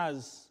what he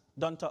has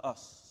done to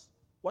us.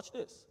 Watch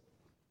this.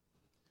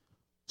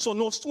 So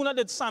no sooner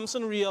did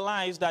Samson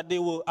realize that they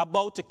were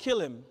about to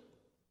kill him,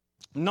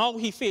 now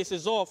he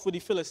faces off with the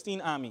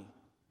Philistine army.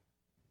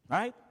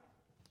 Right?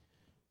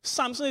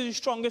 Samson is the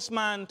strongest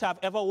man to have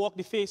ever walked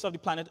the face of the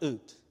planet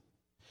Earth.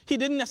 He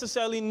didn't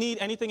necessarily need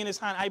anything in his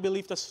hand, I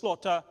believe, to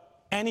slaughter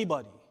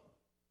anybody.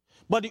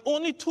 But the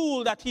only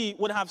tool that he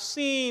would have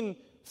seen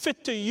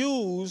fit to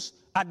use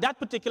at that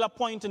particular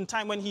point in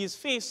time when he is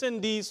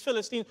facing these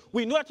Philistines,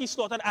 we know that he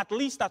slaughtered at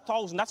least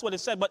 1,000. That's what it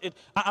said, but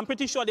I'm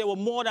pretty sure there were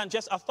more than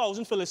just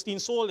 1,000 Philistine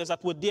soldiers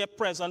that were there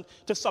present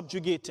to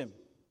subjugate him.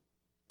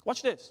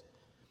 Watch this.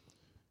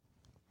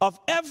 Of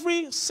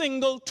every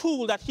single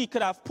tool that he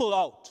could have pulled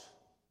out,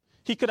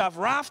 he could have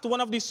rafted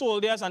one of the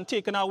soldiers and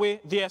taken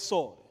away their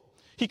sword.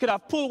 He could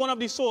have pulled one of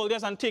the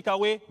soldiers and taken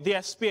away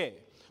their spear.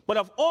 But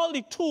of all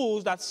the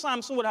tools that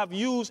Samson would have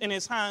used in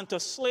his hand to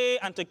slay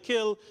and to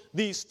kill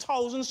these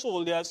 1,000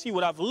 soldiers, he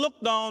would have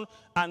looked down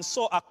and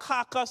saw a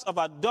carcass of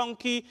a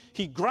donkey.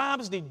 He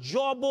grabs the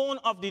jawbone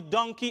of the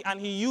donkey and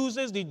he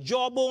uses the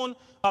jawbone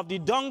of the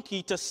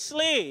donkey to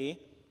slay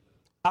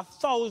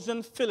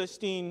 1,000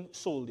 Philistine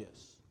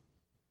soldiers.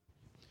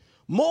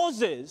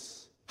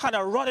 Moses had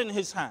a rod in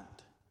his hand.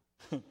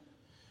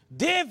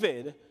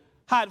 David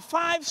had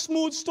 5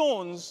 smooth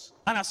stones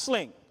and a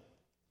sling.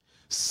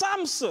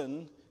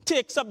 Samson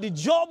takes up the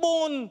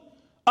jawbone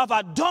of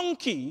a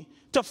donkey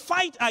to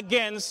fight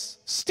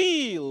against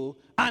steel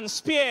and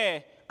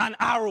spear and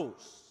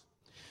arrows.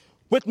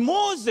 With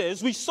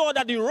Moses, we saw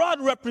that the rod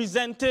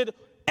represented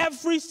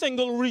every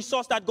single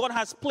resource that God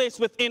has placed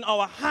within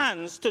our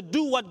hands to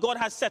do what God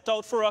has set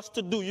out for us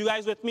to do. You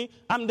guys with me?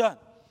 I'm done.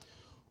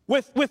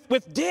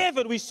 With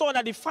David, we saw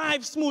that the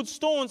 5 smooth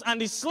stones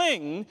and the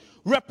sling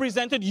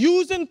represented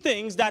using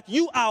things that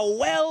you are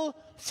well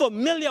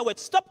familiar with.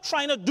 Stop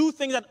trying to do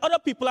things that other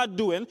people are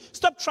doing.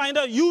 Stop trying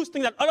to use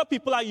things that other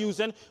people are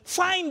using.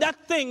 Find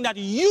that thing that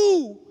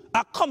you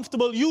are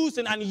comfortable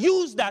using and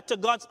use that to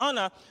God's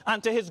honor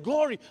and to his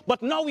glory.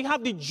 But now we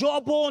have the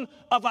jawbone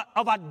of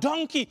a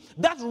donkey.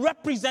 That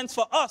represents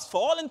for us,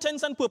 for all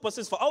intents and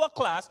purposes, for our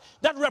class,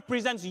 that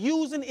represents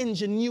using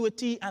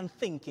ingenuity and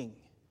thinking.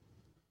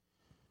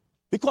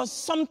 Because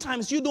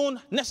sometimes you don't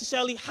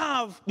necessarily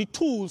have the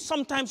tools.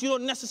 Sometimes you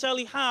don't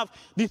necessarily have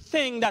the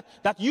thing that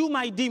you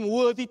might deem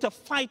worthy to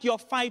fight your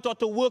fight or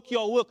to work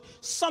your work.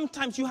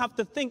 Sometimes you have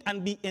to think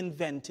and be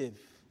inventive.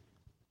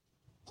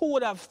 Who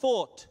would have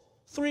thought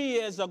 3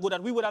 years ago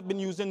that we would have been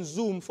using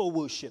Zoom for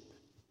worship?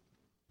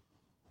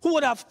 Who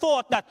would have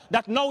thought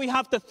that now we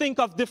have to think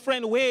of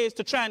different ways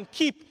to try and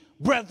keep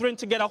brethren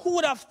together? Who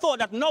would have thought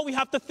that now we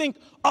have to think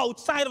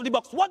outside of the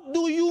box? What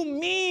do you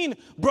mean,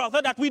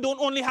 brother, that we don't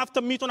only have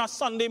to meet on a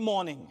Sunday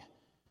morning?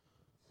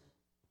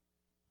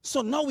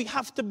 So now we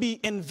have to be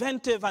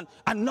inventive and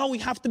now we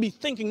have to be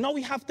thinking. Now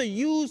we have to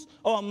use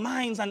our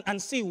minds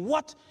and see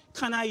what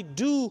can I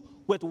do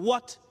with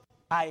what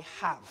I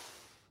have.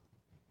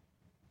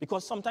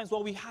 Because sometimes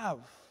what we have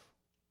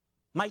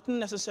mightn't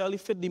necessarily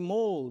fit the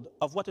mold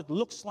of what it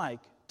looks like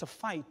to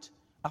fight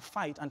a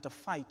fight and to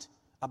fight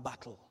a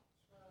battle.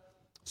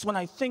 So when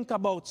I think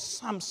about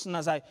Samson,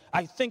 as I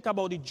think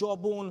about the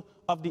jawbone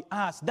of the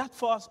ass, that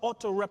for us ought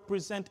to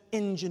represent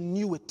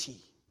ingenuity.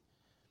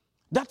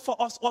 That for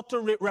us ought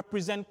to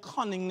represent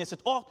cunningness.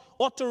 It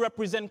ought to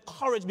represent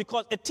courage,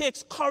 because it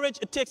takes courage,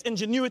 it takes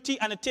ingenuity,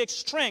 and it takes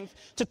strength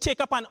to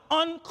take up an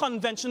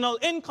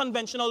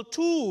inconventional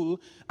tool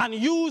and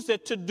use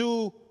it to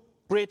do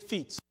great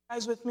feats. You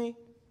guys with me?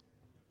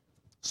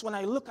 So when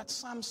I look at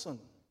Samson,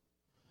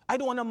 I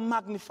don't want to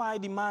magnify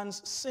the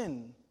man's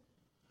sin.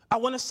 I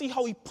want to see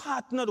how he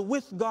partnered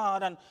with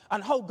God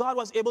and how God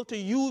was able to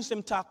use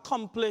him to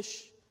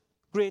accomplish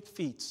great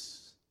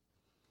feats.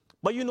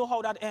 But you know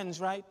how that ends,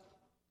 right?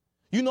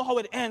 You know how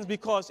it ends,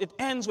 because it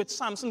ends with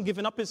Samson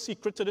giving up his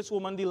secret to this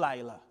woman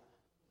Delilah.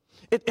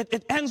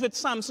 It ends with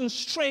Samson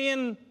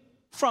straying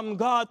from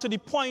God to the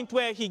point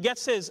where he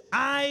gets his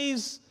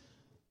eyes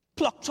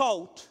plucked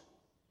out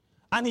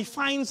and he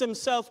finds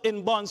himself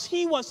in bonds.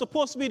 He was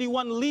supposed to be the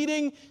one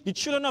leading the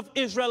children of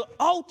Israel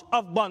out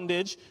of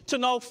bondage to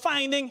now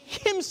finding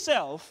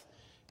himself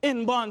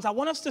in bonds. I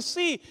want us to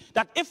see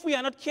that if we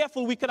are not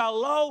careful, we could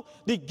allow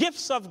the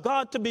gifts of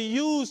God to be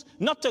used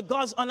not to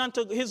God's honor and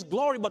to his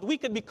glory, but we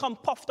could become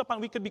puffed up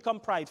and we could become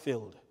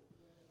pride-filled.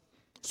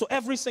 So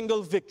every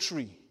single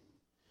victory,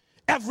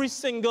 every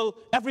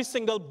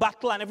single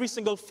battle and every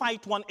single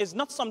fight won is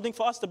not something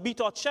for us to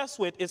beat our chest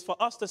with. It's for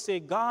us to say,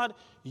 God,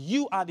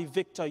 you are the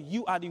victor,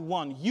 you are the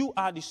one, you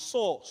are the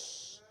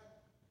source.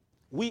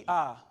 We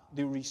are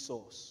the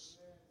resource.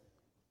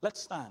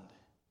 Let's stand.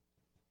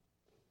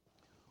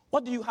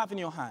 What do you have in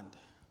your hand?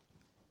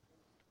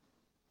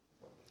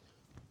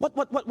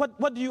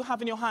 What do you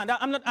have in your hand?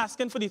 I'm not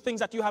asking for the things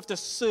that you have to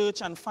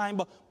search and find,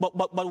 but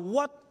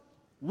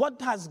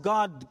what has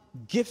God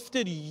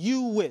gifted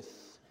you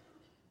with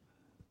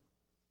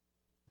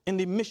in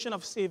the mission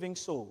of saving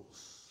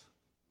souls?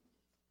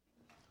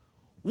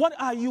 What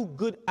are you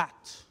good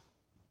at?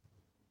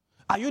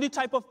 Are you the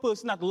type of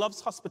person that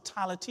loves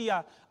hospitality?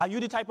 Are you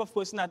the type of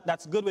person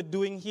that's good with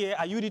doing here?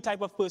 Are you the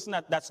type of person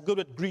that's good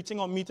with greeting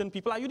or meeting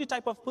people? Are you the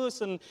type of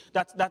person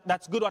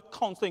that's good at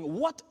counseling?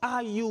 What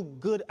are you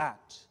good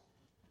at?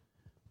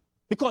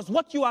 Because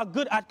what you are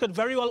good at could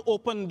very well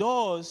open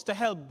doors to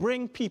help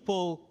bring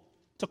people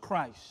to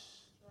Christ.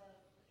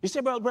 You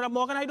say, well, Brother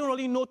Morgan, I don't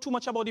really know too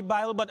much about the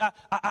Bible, but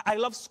I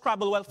love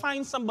Scrabble. Well,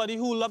 find somebody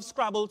who loves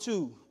Scrabble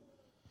too.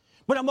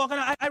 Brother Morgan,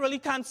 I really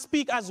can't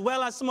speak as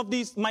well as some of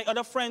my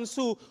other friends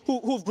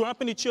who've grown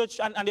up in the church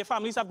and their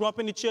families have grown up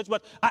in the church,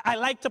 but I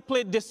like to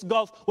play disc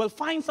golf. Well,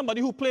 find somebody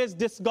who plays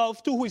disc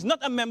golf too, who is not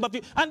a member of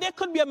the, and there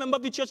could be a member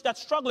of the church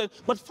that's struggling,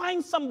 but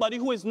find somebody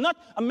who is not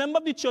a member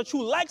of the church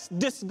who likes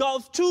disc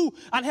golf too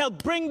and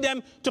help bring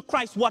them to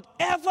Christ.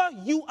 Whatever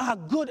you are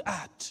good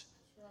at.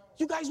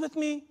 You guys with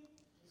me?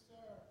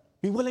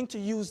 Be willing to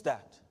use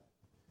that.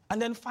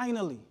 And then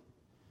finally,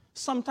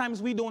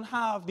 sometimes we don't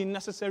have the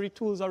necessary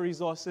tools or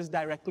resources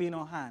directly in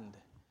our hand.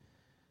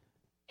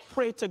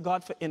 Pray to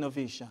God for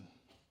innovation.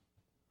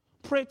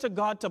 Pray to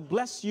God to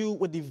bless you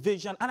with the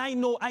vision. And I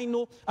know,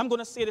 I'm going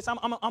to say this. I'm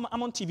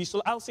on TV,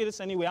 so I'll say this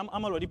anyway.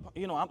 I'm already,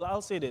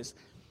 I'll say this.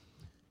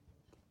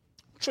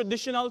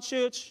 Traditional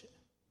church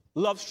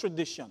loves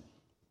tradition.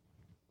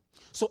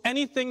 So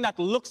anything that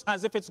looks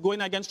as if it's going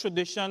against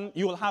tradition,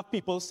 you will have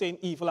people saying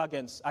evil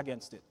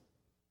against it.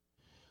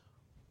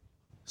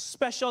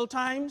 Special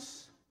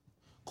times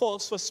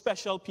calls for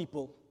special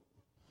people,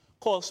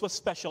 calls for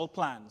special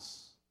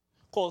plans,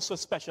 calls for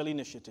special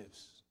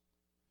initiatives.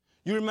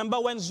 You remember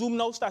when Zoom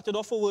now started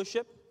off for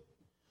worship?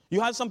 You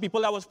had some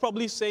people that was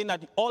probably saying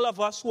that all of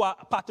us who are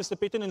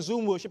participating in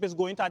Zoom worship is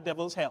going to a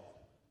devil's hell.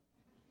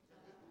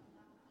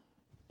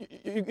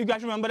 You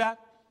guys remember that?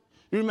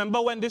 You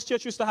remember when this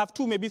church used to have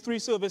 2, maybe 3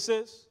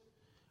 services?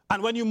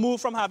 And when you move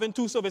from having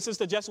 2 services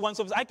to just 1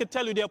 service, I could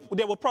tell you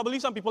there were probably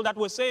some people that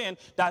were saying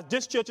that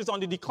this church is on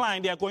the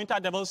decline. They are going to a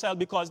devil's hell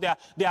because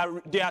they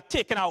are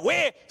taking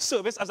away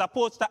service as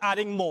opposed to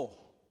adding more.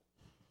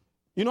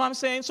 You know what I'm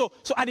saying? So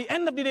at the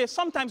end of the day,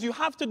 sometimes you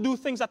have to do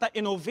things that are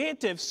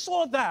innovative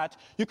so that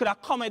you could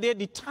accommodate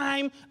the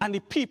time and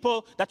the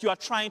people that you are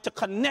trying to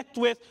connect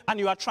with and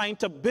you are trying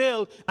to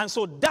build. And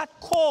so that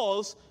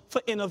calls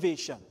for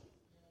innovation.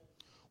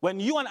 When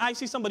you and I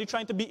see somebody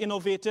trying to be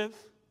innovative,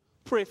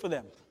 pray for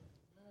them.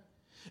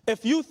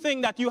 If you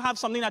think that you have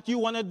something that you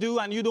want to do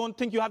and you don't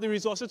think you have the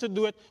resources to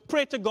do it,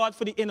 pray to God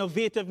for the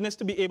innovativeness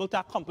to be able to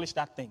accomplish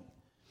that thing.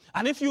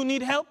 And if you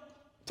need help,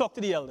 talk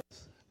to the elders.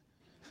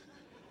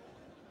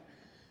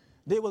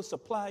 They will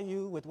supply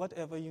you with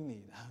whatever you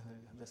need.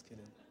 I'm just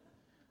kidding.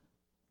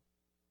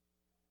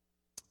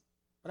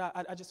 But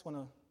I just want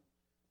to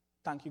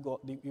thank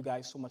you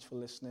guys so much for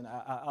listening.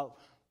 I'll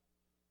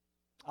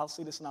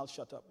say this and I'll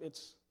shut up.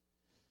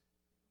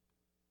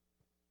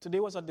 Today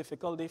was a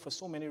difficult day for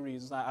so many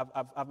reasons.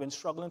 I've been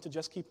struggling to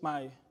just keep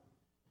my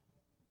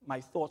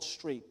thoughts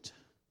straight.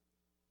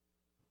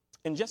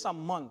 In just a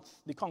month,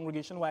 the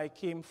congregation where I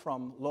came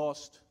from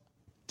lost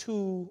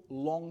 2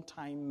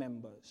 longtime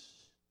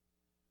members,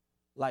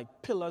 like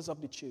pillars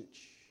of the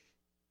church.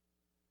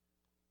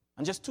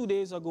 And just 2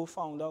 days ago,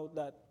 found out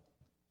that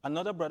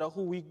another brother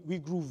who we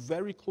grew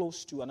very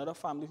close to, another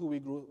family who we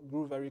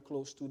grew very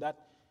close to,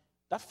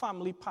 that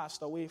family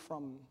passed away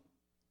from.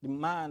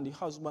 The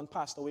husband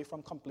passed away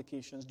from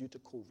complications due to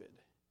COVID.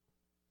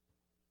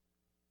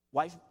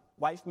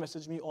 Wife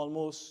messaged me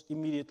almost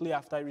immediately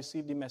after I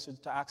received the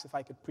message to ask if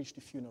I could preach the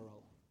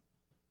funeral.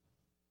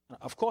 And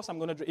of course,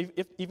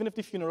 even if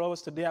the funeral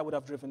was today, I would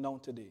have driven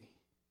down today.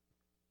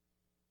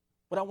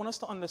 But I want us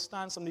to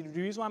understand something.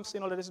 The reason why I'm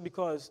saying all of this is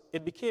because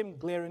it became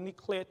glaringly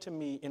clear to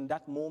me in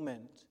that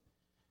moment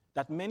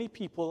that many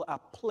people are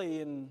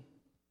playing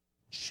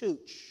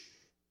church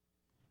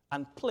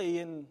and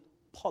playing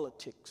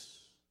politics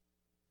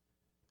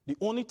The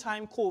only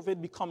time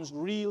COVID becomes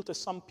real to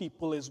some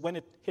people is when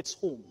it hits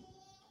home.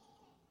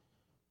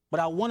 But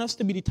I want us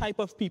to be the type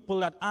of people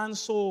that aren't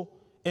so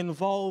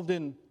involved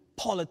in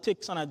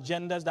politics and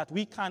agendas that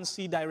we can't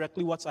see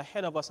directly what's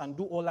ahead of us and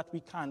do all that we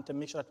can to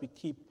make sure that we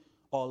keep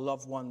our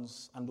loved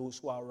ones and those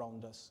who are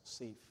around us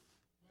safe.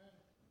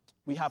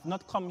 We have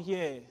not come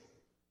here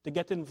to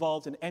get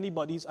involved in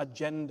anybody's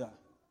agenda,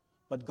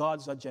 but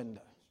God's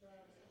agenda.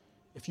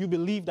 If you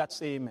believe that,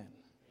 say amen.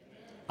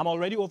 I'm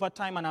already over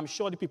time, and I'm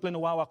sure the people in the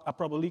world are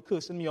probably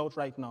cursing me out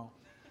right now.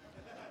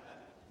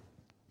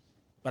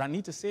 But I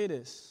need to say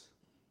this.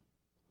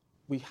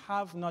 We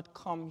have not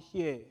come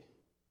here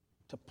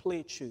to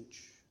play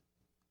church.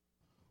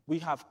 We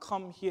have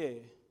come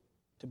here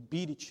to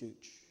be the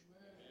church.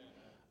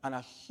 And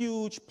a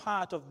huge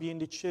part of being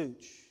the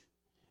church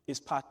is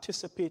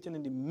participating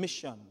in the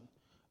mission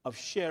of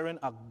sharing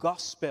a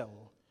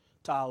gospel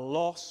to a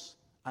lost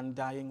and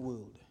dying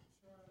world.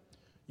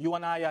 You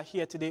and I are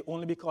here today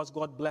only because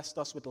God blessed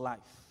us with life.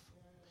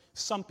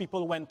 Some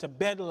people went to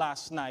bed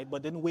last night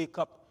but didn't wake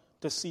up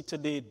to see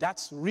today.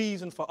 That's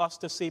reason for us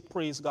to say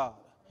praise God.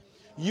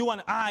 You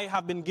and I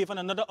have been given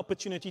another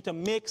opportunity to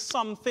make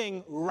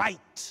something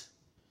right.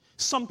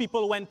 Some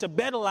people went to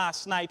bed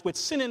last night with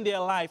sin in their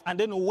life and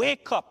didn't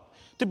wake up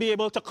to be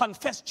able to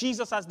confess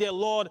Jesus as their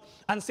Lord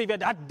and Savior.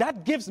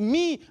 That gives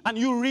me and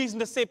you reason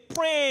to say,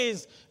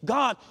 praise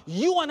God.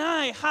 You and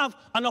I have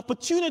an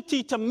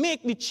opportunity to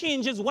make the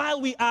changes while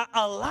we are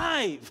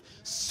alive.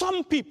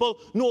 Some people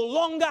no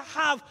longer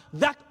have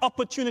that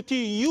opportunity.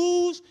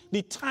 Use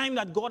the time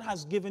that God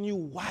has given you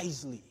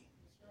wisely.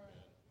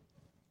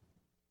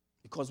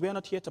 Because we are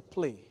not here to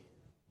play.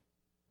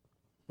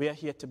 We are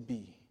here to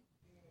be.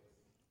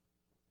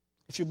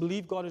 If you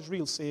believe God is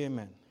real, say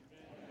amen.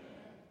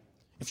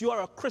 If you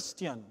are a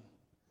Christian,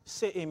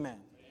 say amen.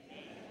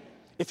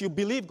 If you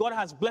believe God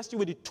has blessed you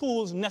with the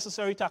tools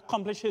necessary to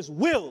accomplish his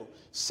will,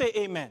 say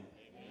amen.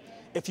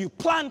 If you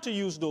plan to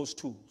use those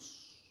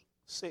tools,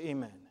 say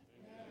amen.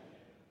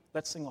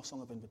 Let's sing our song of invitation.